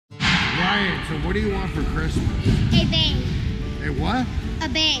Ryan, so what do you want for Christmas? A bank. A what? A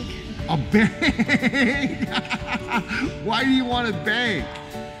bank. A bank? Why do you want a bank?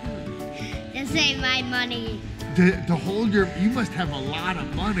 To save my money. To hold your, you must have a lot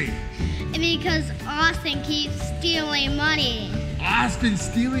of money. Because Austin keeps stealing money. Austin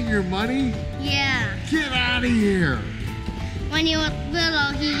stealing your money? Yeah. Get out of here. When he was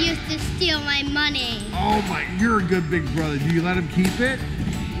little, he used to steal my money. Oh my, you're a good big brother. Do you let him keep it?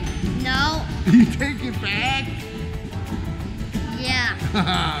 No. You take it back? Yeah.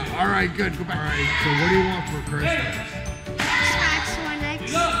 All right, good. Go back. All right, so what do you want for Christmas? Xbox One X.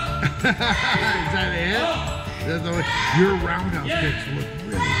 Is that it? That's the way. Your roundhouse kicks look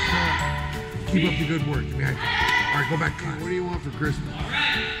really good. Keep up the good work. Give me a high five. All right, go back to class. What do you want for Christmas?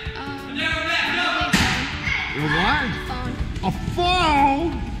 A what? Phone. A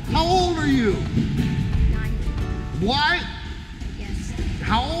phone? How old are you? 9. What? Yes.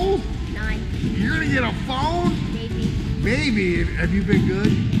 How old? 9. You're gonna get a phone? Maybe. Maybe. Have you been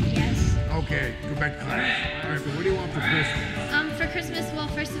good? Yes. Okay, go back to class. All right, so what do you want for Christmas? For Christmas, well,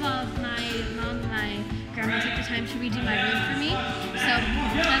 first of all, my mom and my grandma took the time to redo my room for me, so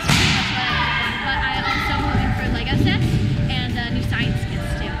that's what I want. But I also hoping for Lego sets and new science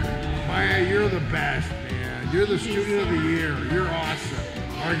kits too. Maya, you're the best, man. You're the student of the year. You're awesome.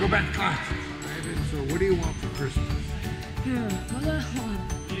 All right, go back to class. Ivan, so what do you want for Christmas? What do I want?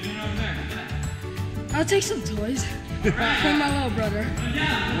 I'll take some toys for my little brother.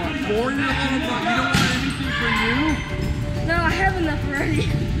 What, for your little brother? You don't want anything for you? No, I have enough already.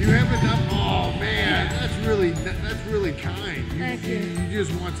 You have enough? Oh man, that's really kind. Thank you. You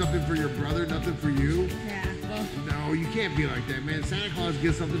just want something for your brother, nothing for you? Yeah, well. No, you can't be like that, man. Santa Claus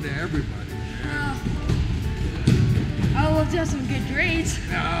gives something to everybody, man. I will have some good grades.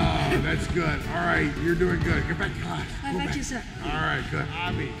 Oh, that's good. All right, you're doing good. Get back to class. Go Thank back. you, sir. All right, good.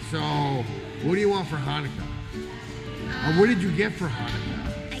 Abby, so what do you want for Hanukkah? Or what did you get for Hanukkah?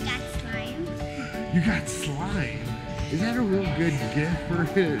 I got slime. You got slime. Is that a real good gift for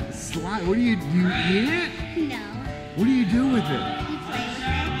slime? What do you eat it? No. What do you do with it? You play with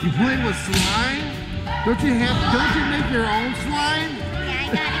it? You play with slime? Don't you make your own slime? Yeah, I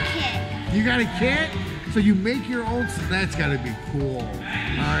got a kit. You got a kit? So you make your own, that's gotta be cool. All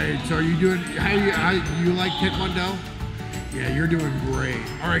right, so are you doing, how you like Taekwondo? Yeah, you're doing great.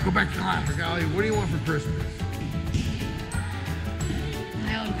 All right, go back to class. Golly, what do you want for Christmas?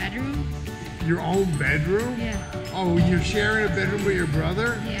 My own bedroom? Your own bedroom? Yeah. Oh, you're sharing a bedroom with your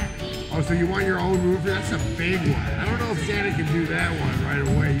brother? Yeah. Oh, so you want your own room? That's a big one. I don't know if Santa can do that one right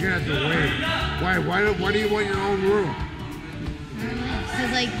away. You're gonna have to wait. Why do you want your own room?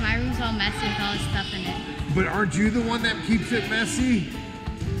 Because like my room's all messy with all this stuff in it. But aren't you the one that keeps it messy?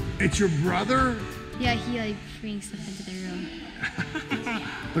 It's your brother? Yeah, he like brings stuff into the room.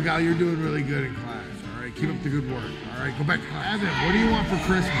 Look, Al, you're doing really good in class. All right, keep up the good work. All right, go back to class. Evan, what do you want for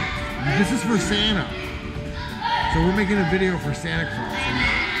Christmas? This is for Santa. So we're making a video for Santa Claus.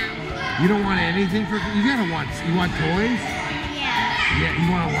 You don't want anything for, you want toys? Yeah. Yeah, you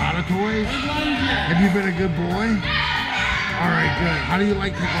want a lot of toys? Have you been a good boy? All right, good. How do you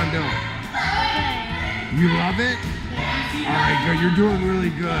like Taekwondo? You love it? All right, good. You're doing really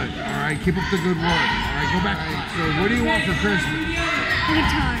good. All right, keep up the good work. All right, go back. So what do you want for Christmas? A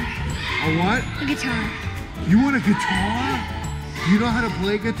guitar. A what? A guitar. You want a guitar? You know how to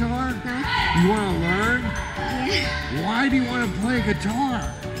play guitar? No? You want to learn? Yeah. Why do you want to play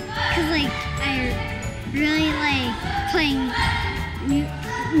guitar? Because, like, I really like playing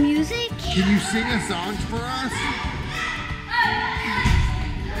music. Can you sing us songs for us?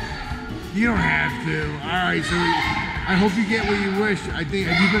 You don't have to. All right, so I hope you get what you wish. Have you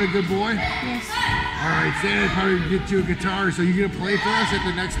been a good boy? Yes. All right, Santa probably get you a guitar. So you gonna play for us at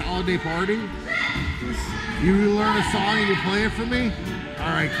the next holiday party? You learn a song and you play it for me?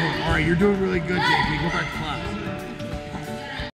 All right, cool. All right, you're doing really good, JP. Go back to class.